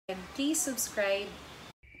And please subscribe.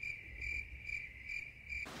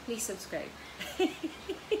 Please subscribe.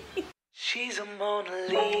 She's a Mona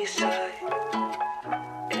Lisa.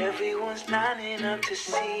 Everyone's lining up to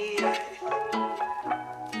see her.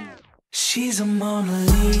 She's a Mona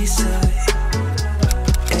Lisa.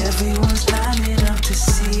 Everyone's lining up to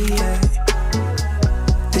see her.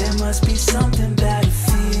 There must be something about a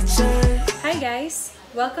feature. Hi guys!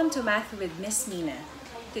 Welcome to Math with Miss Nina.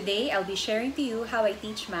 Today, I'll be sharing to you how I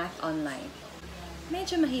teach math online.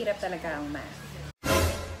 Medyo mahirap talaga ang math.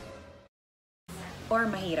 Or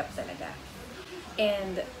mahirap talaga.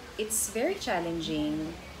 And it's very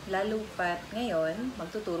challenging, lalo pat ngayon,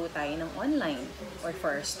 magtuturo tayo ng online. Or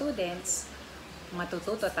for our students,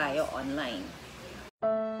 matututo tayo online.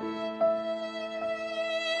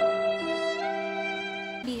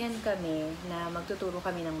 Sabihan kami na magtuturo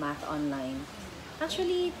kami ng math online.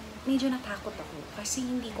 Actually, medyo natakot ako kasi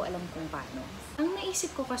hindi ko alam kung paano. Ang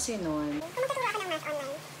naisip ko kasi noon, kung magtuturo ako ng math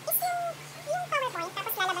online, is yung PowerPoint,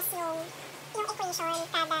 tapos lalabas yung equation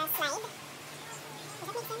kada slide. Does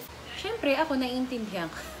that make sense? syempre ako naiintindihan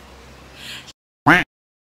ko.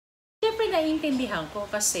 Syempre naiintindihan ko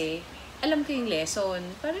kasi alam ko yung lesson.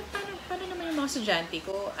 Para naman yung mga estudyante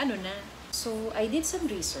ko, ano na. So, I did some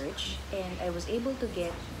research and I was able to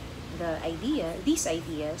get these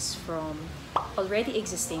ideas from already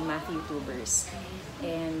existing math YouTubers.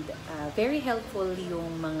 And very helpful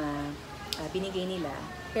yung mga binigay nila.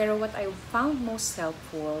 Pero what I found most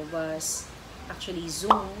helpful was actually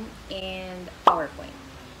Zoom and PowerPoint.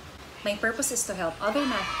 My purpose is to help other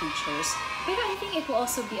math teachers, but I think it will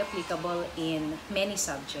also be applicable in many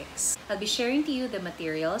subjects. I'll be sharing to you the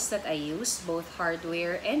materials that I use, both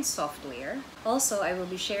hardware and software. Also, I will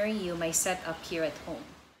be sharing you my setup here at home.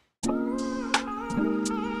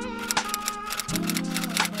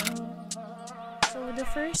 So the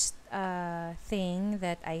first thing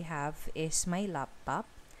that I have is my laptop.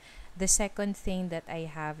 The second thing that I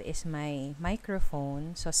have is my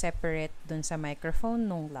microphone. So separate dun sa microphone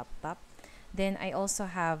nung laptop. Then I also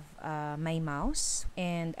have my mouse.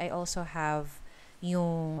 And I also have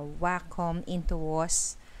yung Wacom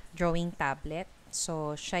Intuos drawing tablet.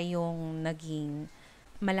 So siya yung naging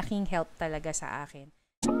malaking help talaga sa akin.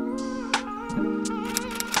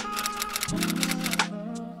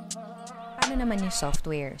 Paano naman yung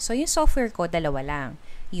software? So yung software ko, dalawa lang.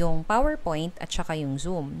 Yung PowerPoint at saka yung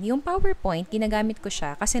Zoom. Yung PowerPoint, ginagamit ko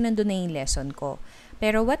siya kasi nandun na yung lesson ko.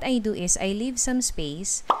 Pero what I do is, I leave some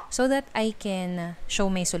space so that I can show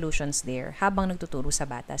my solutions there habang nagtuturo sa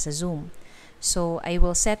bata sa Zoom. So, I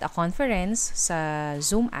will set a conference sa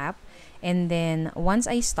Zoom app and then once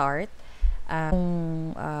I start,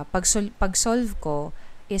 pag-solve ko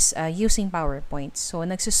is using PowerPoint. So,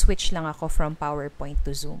 nagsuswitch lang ako from PowerPoint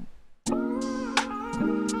to Zoom.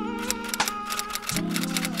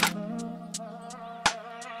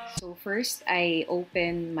 So first, I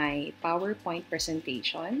open my PowerPoint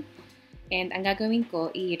presentation and ang gagawin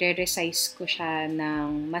ko, i-resize ko siya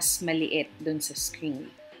ng mas maliit dun sa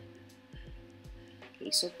screen.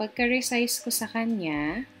 Okay, so pagka-resize ko sa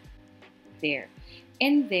kanya, there.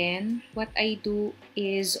 And then, what I do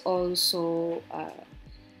is also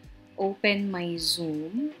open my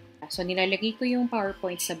Zoom. So nilalagay ko yung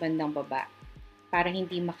PowerPoint sa bandang baba para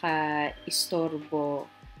hindi maka-istorbo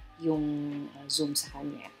yung Zoom sa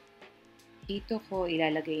kanya. Dito ko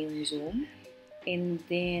ilalagay yung Zoom. And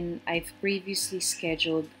then, I've previously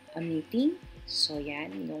scheduled a meeting. So,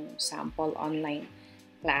 yan, yung sample online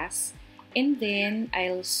class. And then,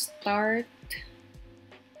 I'll start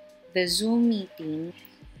the Zoom meeting.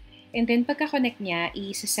 And then, pagka-connect niya,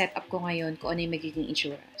 i-set up ko ngayon kung ano yung magiging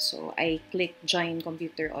itsura. So, I click Join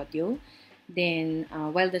Computer Audio. Then,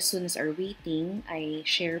 while the students are waiting, I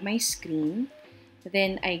share my screen.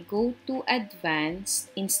 Then, I go to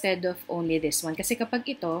Advanced instead of only this one. Kasi kapag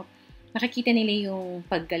ito, nakikita nila yung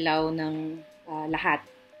paggalaw ng lahat.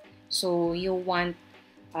 So, you want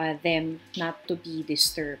them not to be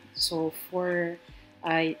disturbed. So, for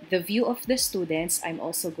the view of the students, I'm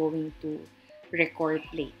also going to record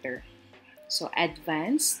later. So,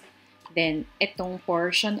 Advanced. Then, itong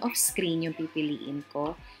portion of screen yung pipiliin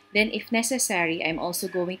ko. Then, if necessary, I'm also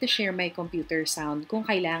going to share my computer sound kung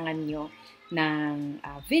kailangan nyo ng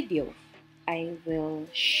video. I will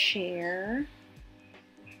share.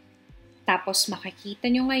 Tapos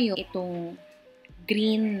makikita nyo ngayon itong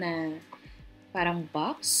green na parang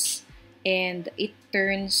box and it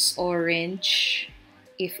turns orange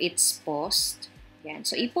if it's paused. Yan.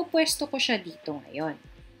 So, ipopwesto ko siya dito ngayon.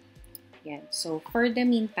 Yan. So, for the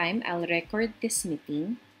meantime, I'll record this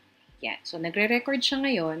meeting. Yan. So, nagre-record siya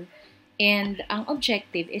ngayon. And ang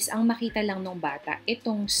objective is ang makita lang ng bata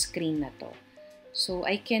itong screen na to. So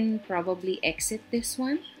I can probably exit this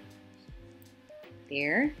one.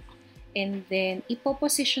 There. And then,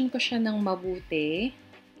 ipoposition ko siya ng mabuti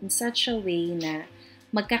in such a way na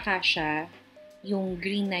magkakasya yung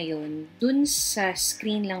green na yun dun sa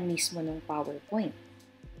screen lang mismo ng PowerPoint.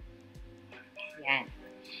 Yan.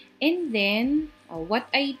 And then,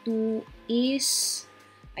 what I do is,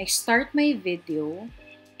 I start my video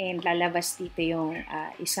and lalabas dito yung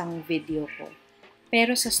isang video ko.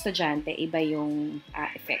 Pero sa estudyante, iba yung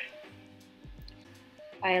effect.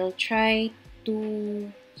 I'll try to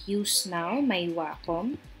use now my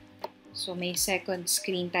Wacom. So, may second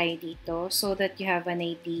screen tayo dito so that you have an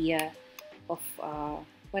idea of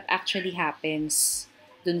what actually happens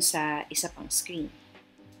dun sa isa pang screen.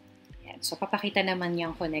 Yan. So, papakita naman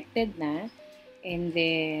yung connected na. And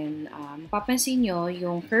then, mapapansin nyo,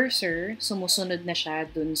 yung cursor, sumusunod na siya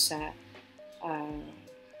dun sa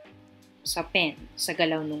pen, sa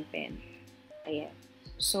galaw ng pen. Ayan.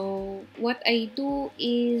 So, what I do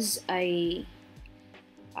is I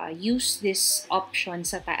use this option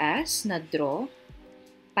sa taas na draw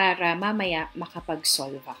para mamaya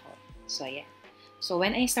makapag-solve ako. So, ayan. So,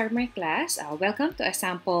 when I start my class, welcome to a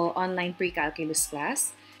sample online pre-calculus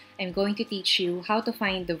class. I'm going to teach you how to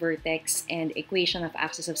find the vertex and equation of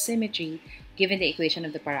axis of symmetry given the equation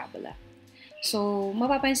of the parabola. So,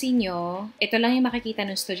 mapapansin nyo, ito lang yung makikita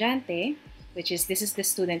ng estudyante, which is this is the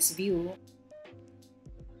student's view,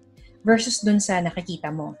 versus dun sa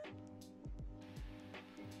nakikita mo.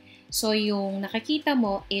 So, yung nakikita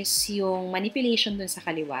mo is yung manipulation dun sa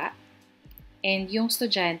kaliwa, and yung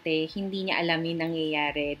estudyante, hindi niya alam yung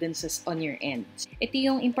nangyayari dun sa on your end. Ito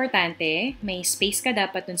yung importante, may space ka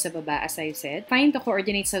dapat dun sa baba, as I said. Find the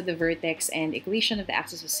coordinates of the vertex and equation of the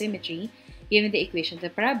axis of symmetry given the equation of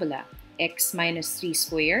the parabola. X minus 3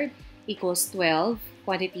 squared equals 12,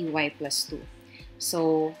 quantity y plus 2.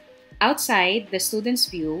 So, outside the student's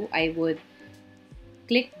view, I would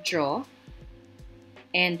click draw.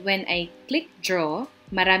 And when I click draw,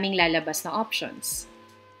 maraming lalabas na options.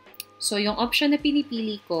 So, yung option na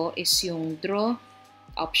pinipili ko is yung draw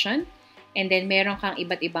option. And then, meron kang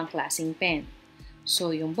iba't ibang klaseng pen.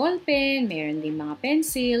 So, yung ball pen, meron din mga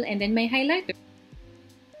pencil, and then may highlighter.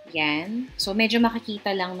 Yan. So, medyo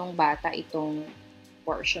makikita lang nung bata itong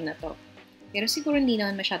portion na to. Pero siguro hindi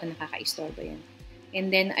naman masyado nakaka-istorbo yan.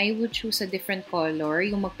 And then, I would choose a different color,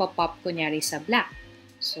 yung magpa-pop kunyari sa black.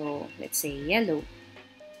 So, let's say yellow.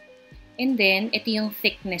 And then, ito yung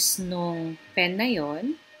thickness nung pen na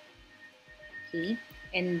yon. Okay.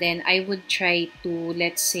 And then, I would try to,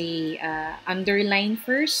 let's say, underline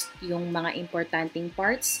first yung mga importanteng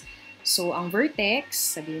parts. So, ang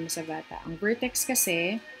vertex, sabihin mo sa bata, ang vertex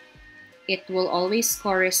kasi, it will always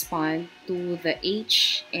correspond to the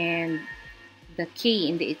H and the K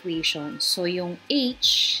in the equation. So, yung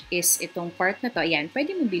H is itong part na to. Ayan,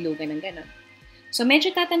 pwede mo bilugan ng ganun. So,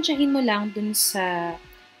 medyo tatansyahin mo lang dun sa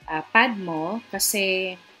pad mo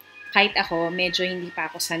kasi kahit ako, medyo hindi pa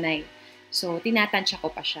ako sanay. So, tinatansya ko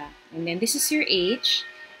pa siya. And then, this is your H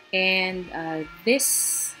and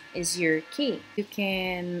this is your K. You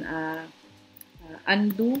can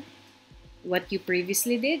undo what you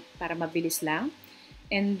previously did para mabilis lang.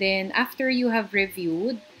 And then, after you have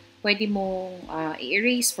reviewed, pwede mong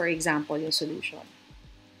i-erase, for example, yung solution.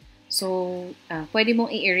 So, pwede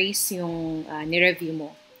mong i-erase yung ni-review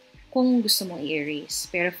mo kung gusto mong i-erase.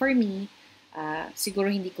 Pero for me, siguro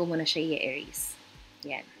hindi ko muna siya i-erase.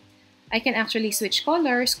 Yan. I can actually switch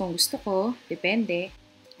colors kung gusto ko. Depende.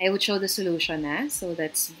 I would show the solution na. So,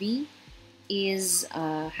 that's V is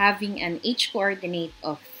having an H coordinate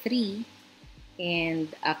of 3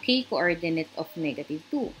 and a K coordinate of negative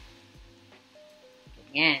 2.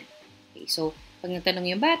 Ganyan. Okay, so, pag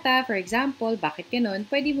natanong yung bata, for example, bakit ganun,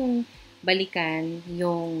 pwede mong balikan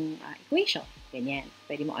yung equation. Ganyan.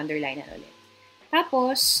 Pwede mong underline na ulit.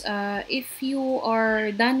 Tapos, if you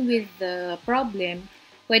are done with the problem,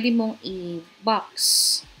 pwede mong i-box.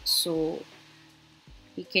 So,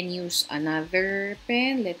 you can use another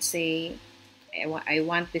pen. Let's say, I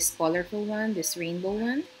want this colorful one, this rainbow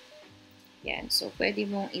one. Yan. So, pwede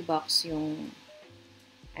mong i-box yung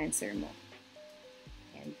answer mo.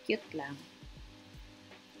 Yan. Cute lang.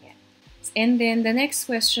 Yan. And then, the next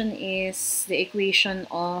question is the equation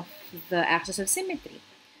of the axis of symmetry.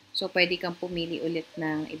 So, pwede kang pumili ulit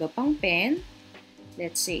ng iba pang pen.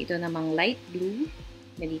 Let's say, ito namang light blue.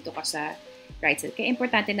 Nandito ka sa right side. Kaya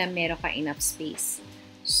importante na meron ka enough space.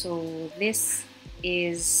 So, this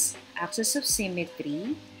is axis of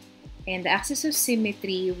symmetry. And the axis of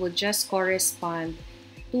symmetry would just correspond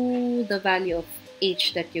to the value of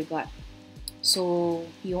H that you got. So,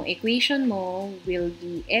 yung equation mo will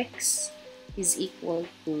be X is equal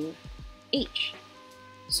to H.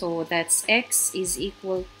 So that's x is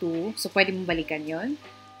equal to, so pwede mong balikan yon,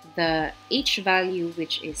 the h value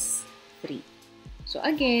which is 3. So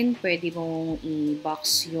again, pwede mong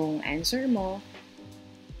i-box yung answer mo.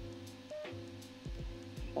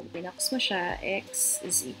 Pag binox mo siya, x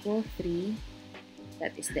is equal 3.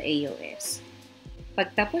 That is the AOS.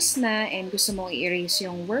 Pag tapos na and gusto mong i-erase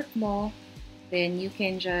yung work mo, then you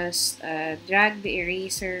can just drag the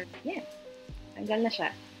eraser. Yeah, tanggal na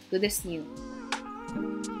siya. Good as new.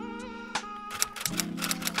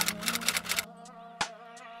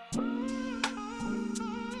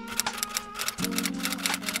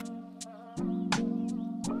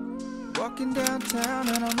 Walking downtown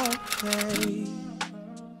and I'm okay.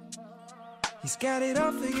 He's got it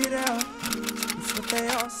all figured out. That's what they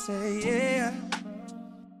all say, yeah.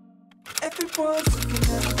 Everyone's looking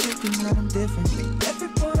at me thinking that I'm different.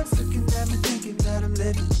 Everyone's looking at me thinking that I'm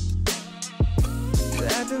living.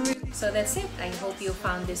 So that's it. I hope you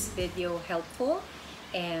found this video helpful.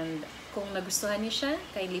 And kung nagustuhan niyo siya,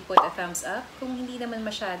 kindly put a thumbs up. Kung hindi naman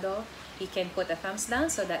masyado, you can put a thumbs down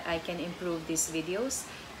so that I can improve these videos.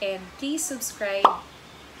 And please subscribe.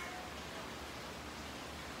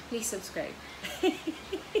 Please subscribe.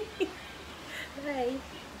 Bye.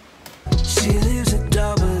 She lives a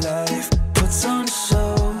double life, puts on a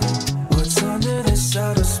show. What's under the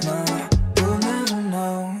subtle smile, we'll never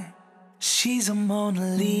know. She's a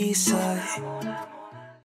Mona Lisa.